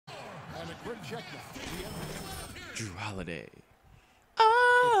Jrue Holiday.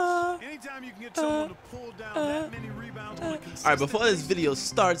 Anytime you can get someone to pull down that many rebounds on a consistent Alright, before this video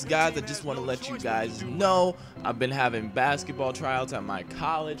starts, guys, I just want to let you guys know I've been having basketball tryouts at my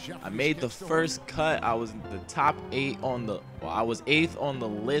college. I made the first cut. I was in the top 8 on the, well, I was 8th on the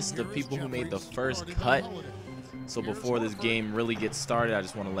list of people who made the first cut. So before this game really gets started, I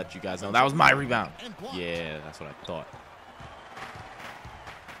just want to let you guys know that was my rebound. Yeah, that's what I thought.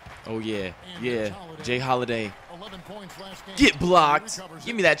 Oh yeah, yeah, Jrue Holiday. Get blocked.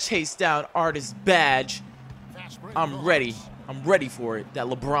 Give me that chase down artist badge. I'm ready. I'm ready for it. That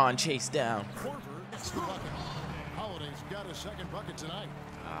LeBron chase down.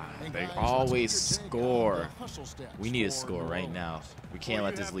 They always score. We need a score right now. We can't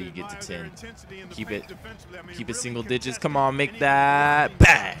let this lead get to 10. Keep it single digits. Come on, make that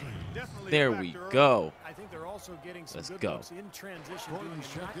bang. There we go. Let's go.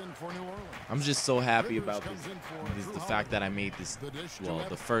 I'm just so happy about the fact that I made this, well,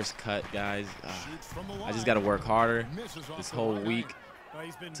 the first cut, guys. I just got to work harder this whole week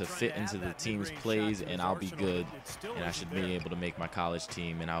to fit into the team's plays, and I'll be good. And I should be able to make my college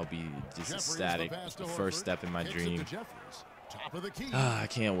team, and I'll be just ecstatic. The first step in my dream. I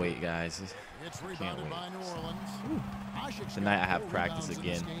can't wait, guys. I can't wait. Tonight I have practice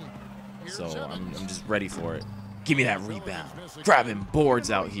again. So I'm just ready for it. Give me that rebound. Grabbing boards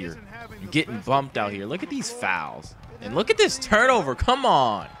out here. I'm getting bumped out here. Look at these fouls. And look at this turnover. Come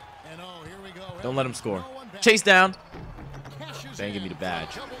on. Don't let him score. Chase down. They ain't give me the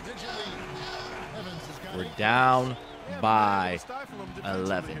badge. We're down by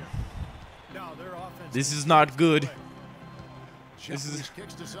 11. This is not good. This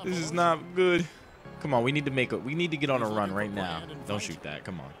is not good. Come on, we need to get on a run right now. Don't shoot that.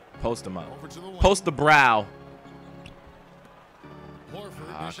 Come on. Post them up. Post the brow. Come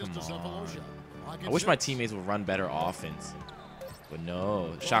on. I wish my teammates would run better offense. But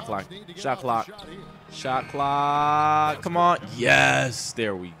no. Shot clock. Shot clock. Shot clock. Come on. Yes.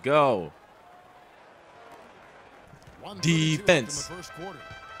 There we go. Defense.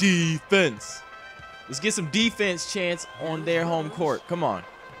 Defense. Let's get some defense chance on their home court. Come on.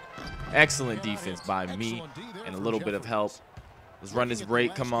 Excellent defense by me and a little bit of help. Let's run this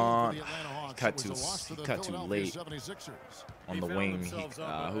break. Come on. He cut too late on the wing.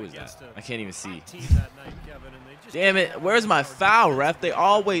 Who is that? I can't even see. Damn it. Where's my foul, ref?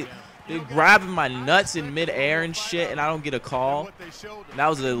 They're grabbing my nuts in midair and shit, and I don't get a call. That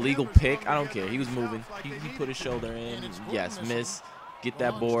was an illegal pick. I don't care. He was moving. He put his shoulder in. Yes, miss. Get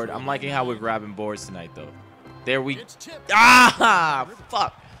that board. I'm liking how we're grabbing boards tonight, though. There we... Ah!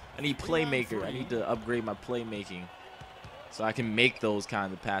 Fuck. I need playmaker. I need to upgrade my playmaking so I can make those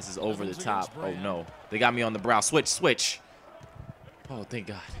kind of passes over the top. Oh, no. They got me on the brow. Switch, switch. Oh, thank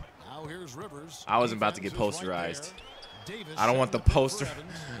God. I wasn't about to get posterized. I don't want the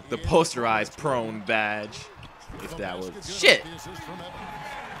posterized prone badge. If that was... Shit!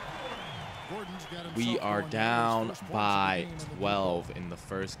 We are down by 12 in the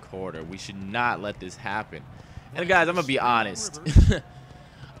first quarter. We should not let this happen. And guys, I'm going to be honest.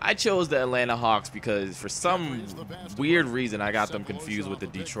 I chose the Atlanta Hawks because for some weird reason I got them confused with the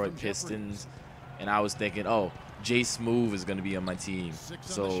Detroit Pistons. And I was thinking, oh, Jay Smooth is going to be on my team.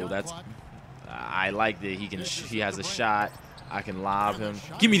 So that's... I like that he has a shot. I can lob him.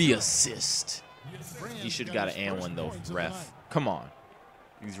 Give me the assist. He should have got an and one though, ref. Come on.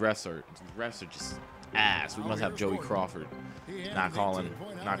 These refs are just ass. We must have Joey Crawford not calling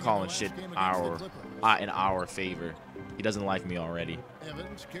shit in our favor. He doesn't like me already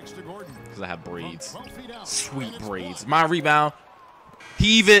because I have braids, sweet braids. My rebound,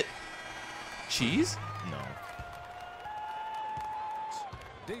 heave it. Cheese? No.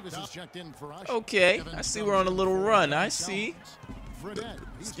 Okay, I see we're on a little run. I see.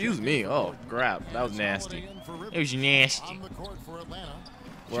 Excuse me. Oh, crap. That was nasty. It was nasty.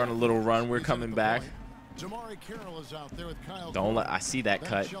 We're on a little run. We're coming back. Don't let... I see that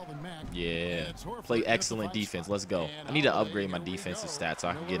cut. Yeah. Play excellent defense. Let's go. I need to upgrade my defensive stats so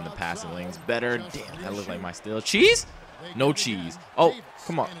I can get in the passing lanes better. Damn, that looks like my steal. Cheese? No cheese. Oh,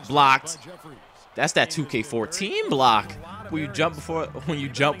 come on. Blocked. That's that 2K14 block. When you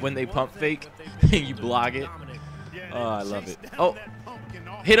jump when they pump fake and you block it. Oh, I love it. Oh,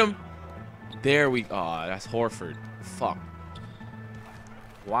 hit him. There we go. Oh, that's Horford. Fuck.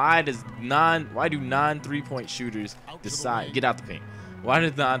 Why do non-3-point shooters decide get out the paint? Why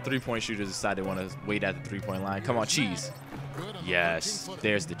do non-3-point shooters decide they want to wait at the 3-point line? Come on, cheese. Yes,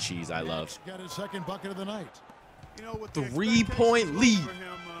 there's the cheese I love. 3-point lead.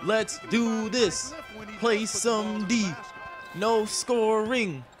 Let's do this. Play some D. No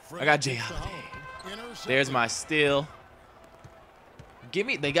scoring. I got Jrue Holiday. There's my steal.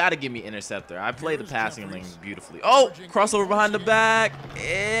 They gotta give me interceptor. I play the passing lane beautifully. Oh, crossover behind the back.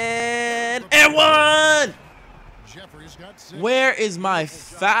 And one! Where is my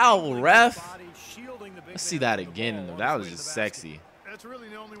foul, ref? Let's see that again. That was just sexy.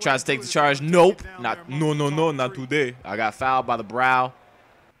 Tries to take the charge. Nope. No, not today. I got fouled by the brow.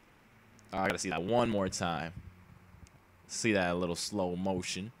 I gotta see that one more time. See that a little slow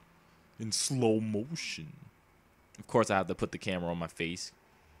motion. In slow motion. Of course, I have to put the camera on my face.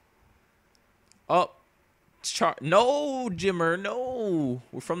 Oh, no, Jimmer, no.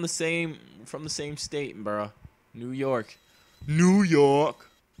 We're from the same state, bro. New York.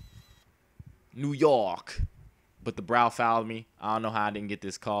 But the brow fouled me. I don't know how I didn't get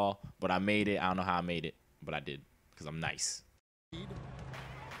this call, but I made it. I don't know how I made it, but I did because I'm nice.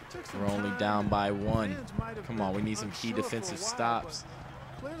 We're only down by 1. Come on, we need some key defensive stops.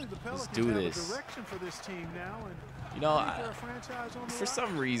 Let's do this. You know, for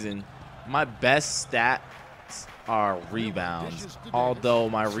some reason, my best stats are rebounds, although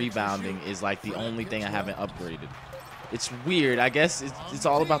my rebounding is like the only thing I haven't upgraded. It's weird. I guess it's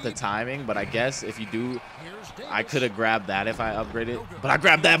all about the timing, but I guess if you do, I could have grabbed that if I upgraded. But I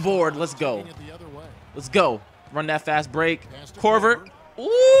grabbed that board. Let's go. Let's go. Run that fast break. Corvert.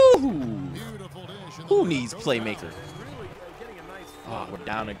 Ooh. Who needs playmaker? Oh, we're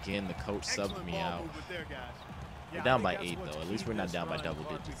down again. The coach subbed me out. We're down by 8, though. At least we're not down by double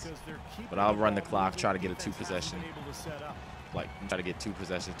digits. But I'll run the clock, try to get a 2 possession. Like, try to get 2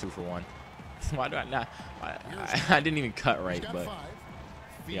 possessions, 2 for 1. Why do I not? I didn't even cut right, but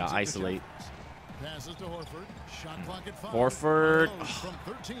yeah, isolate. Horford.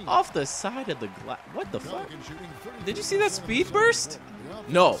 Oh, off the side of the glass. What the fuck? Did you see that speed burst?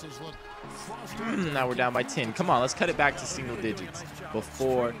 No. Now we're down by 10. Come on, let's cut it back to single digits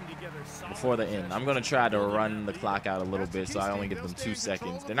before the end. I'm going to try to run the clock out a little bit so I only give them 2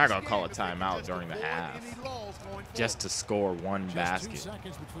 seconds. They're not going to call a timeout during the half just to score 1 basket.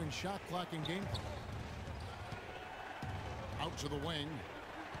 Out to the wing.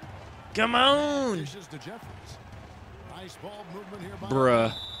 Come on.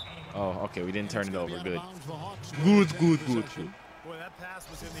 Bruh. Oh, okay. We didn't turn it over. Good. Good. Boy, that pass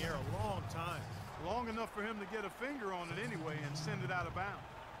was in the air a long time. Long enough for him to get a finger on it anyway and send it out of bounds.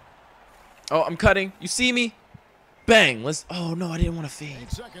 Oh, I'm cutting. You see me? Bang. Let's. Oh, no, I didn't want to fade.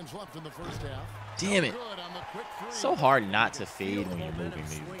 8 seconds left in the first half. Damn it. So hard not to fade when you're moving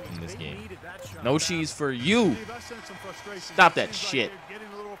in this game. No cheese for you. Stop that shit. Getting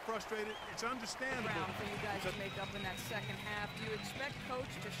a little frustrated. It's understandable. For you guys to make up in that second half. Do you expect coach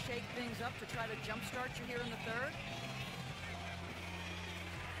to shake things up to try to jumpstart you here in the third?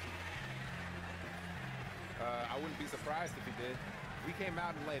 I wouldn't be surprised if he did. We came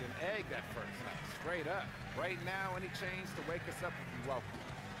out and laid an egg that first night, straight up. Right now, any change to wake us up would be welcome.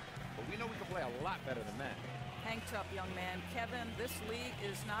 But we know we can play a lot better than that. Hang tough, young man. Kevin, this league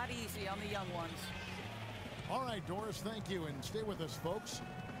is not easy on the young ones. All right, Doris, thank you. And stay with us, folks.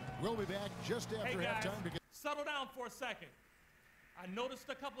 We'll be back just after halftime. Settle down for a second. I noticed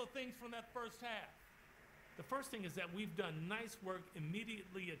a couple of things from that first half. The first thing is that we've done nice work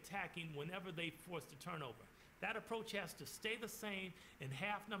immediately attacking whenever they forced a turnover. That approach has to stay the same in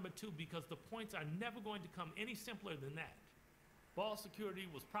half number 2 because the points are never going to come any simpler than that. Ball security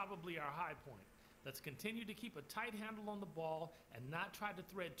was probably our high point. Let's continue to keep a tight handle on the ball and not try to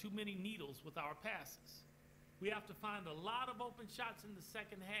thread too many needles with our passes. We have to find a lot of open shots in the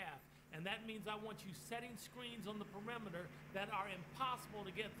second half, and that means I want you setting screens on the perimeter that are impossible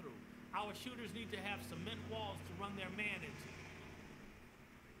to get through. Our shooters need to have cement walls to run their man into.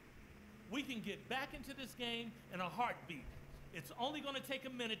 We can get back into this game in a heartbeat. It's only going to take a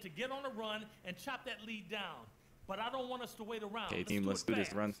minute to get on a run and chop that lead down. But I don't want us to wait around. Okay, team, let's do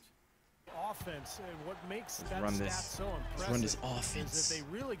this run. Offense and what makes Let's run this. So Let's run this offense. they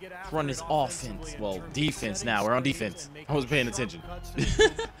really get Let's run this offense. Well, defense now. We're on defense. I was paying attention.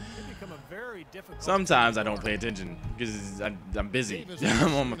 Sometimes I don't pay attention because I'm busy.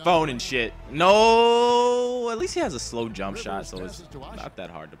 I'm on my phone and shit. No, at least he has a slow jump shot, so it's not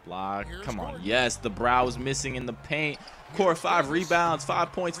that hard to block. Come on. Yes, the brow is missing in the paint. Core 5 rebounds,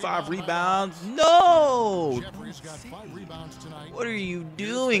 5 points, 5 rebounds. No! What are you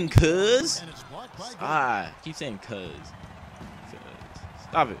doing, cuz? Keep saying cuz.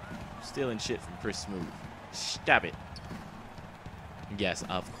 Stop it. Stealing shit from Chris Smooth. Stop it. Yes,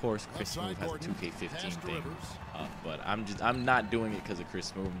 of course Chris Smooth has a 2K15 thing. But I'm not doing it because of Chris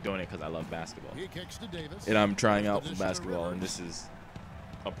Smooth. I'm doing it because I love basketball. And I'm trying out for basketball, and this is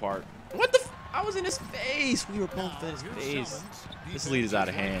a part. What the f I was in his face. We were both in his face. This lead is out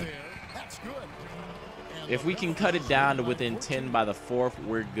of hand. If we can cut it down to within 10 by the 4th,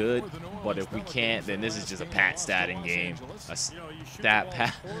 we're good. But if we can't, then this is just a pat-statting game. A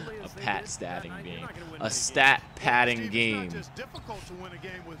stat padding game.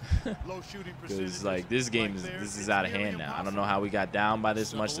 Because like this is out of hand now. I don't know how we got down by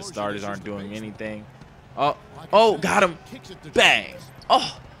this much. The starters aren't doing anything. Oh, got him. Bang.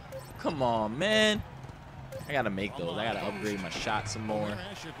 Oh, come on, man. I gotta make those. I gotta upgrade my shot some more.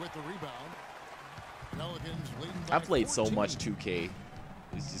 I played so much 2K.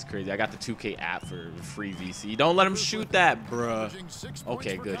 It's just crazy. I got the 2K app for free VC. Don't let him shoot that, bruh.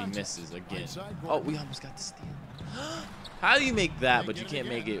 Okay, good. He misses again. Oh, we almost got the steal. How do you make that, but you can't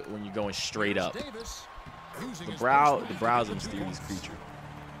make it when you're going straight up? The brow's a mysterious creature.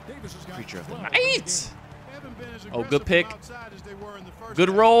 Creature of the night. Oh, good pick. Good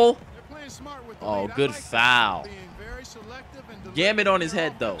roll. Oh, good foul. Gambit on his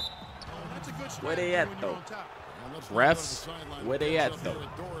head, though. Where they at, though? Refs, where they at, though?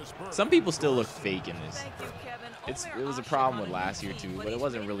 Some people still look fake in this. It was a problem with last year, too, but it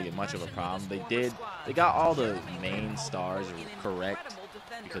wasn't really much of a problem. They got all the main stars correct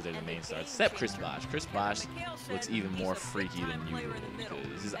because they're the main stars, except Chris Bosh. Chris Bosh looks even more freaky than usual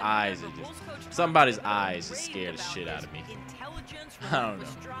because his eyes are just, something about his eyes just scared the shit out of me. I don't know.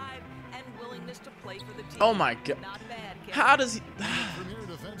 Oh my god. How does he?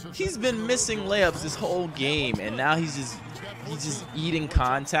 He's been missing layups this whole game, and now he's just eating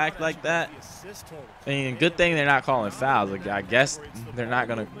contact like that. I mean, good thing they're not calling fouls. Like, I guess they're not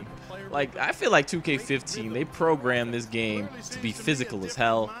gonna. Like, I feel like 2K15, they programmed this game to be physical as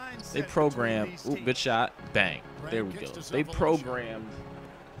hell. They programmed. Ooh, good shot. Bang. There we go. They programmed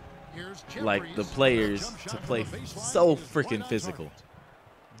like the players to play so freaking physical.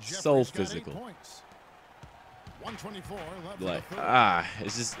 So physical. Like,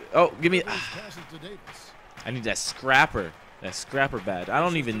 it's just, oh, give me, I need that scrapper badge. I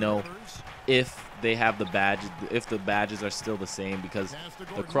don't even know if they have the badges, if the badges are still the same, because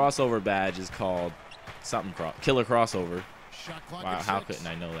the crossover badge is called something, killer crossover. Wow, how couldn't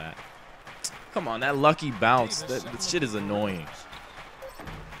I know that? Come on, that lucky bounce, that shit is annoying.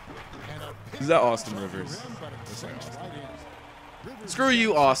 Is that Austin Rivers? Screw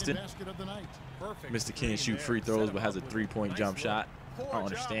you, Austin. Mr. Can't shoot free throws but has a 3-point jump shot. I don't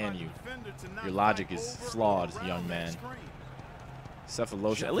understand you. Your logic is flawed, young man.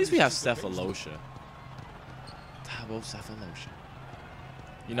 Cephalosha. At least we have Cephalosha. Tabo Cephalosha.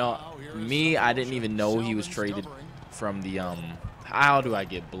 You know, me, I didn't even know he was traded from the How do I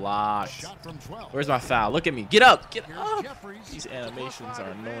get blocked? Where's my foul? Look at me. Get up. Get up. These animations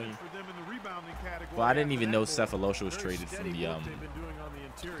are annoying. Well, I didn't even know Cephalosha was traded from the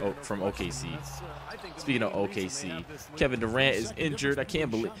from OKC. Speaking of OKC, Kevin Durant is injured. I can't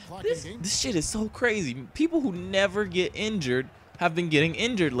believe this shit is so crazy. People who never get injured have been getting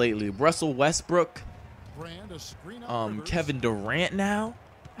injured lately. Russell Westbrook, Kevin Durant now.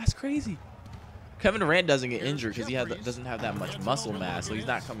 That's crazy. Kevin Durant doesn't get injured because he doesn't have that much muscle mass, so he's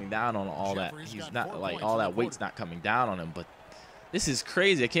not coming down on all that. He's not like all that weight's not coming down on him. But this is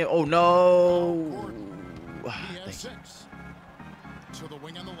crazy. I can't. Oh no! Thank you.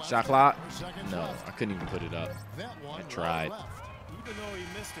 Shot clock? No, I couldn't even put it up. I tried.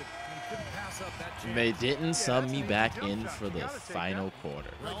 They didn't sub me back in for the final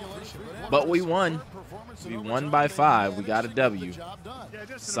quarter. But we won. We won by 5. We got a W.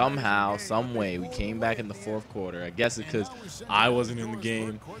 Somehow, some way, we came back in the 4th quarter. I guess it's because I wasn't in the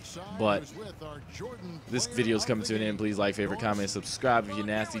game. But this video is coming to an end. Please like, favorite, comment, subscribe if you're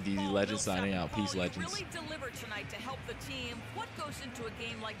nasty. DZ Legends signing out. Peace, Legends. What goes into a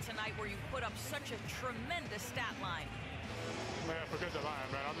game like tonight where you put up such a tremendous stat line? Man, forget the line,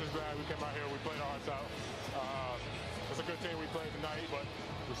 man. I'm just glad we came out here. We played our hearts out. It's a good team we played tonight, but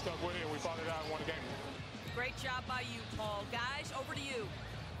we stuck with it and we fought it out and won the game. Great job by you, Paul. Guys, over to you.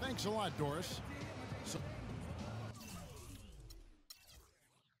 Thanks a lot, Doris. So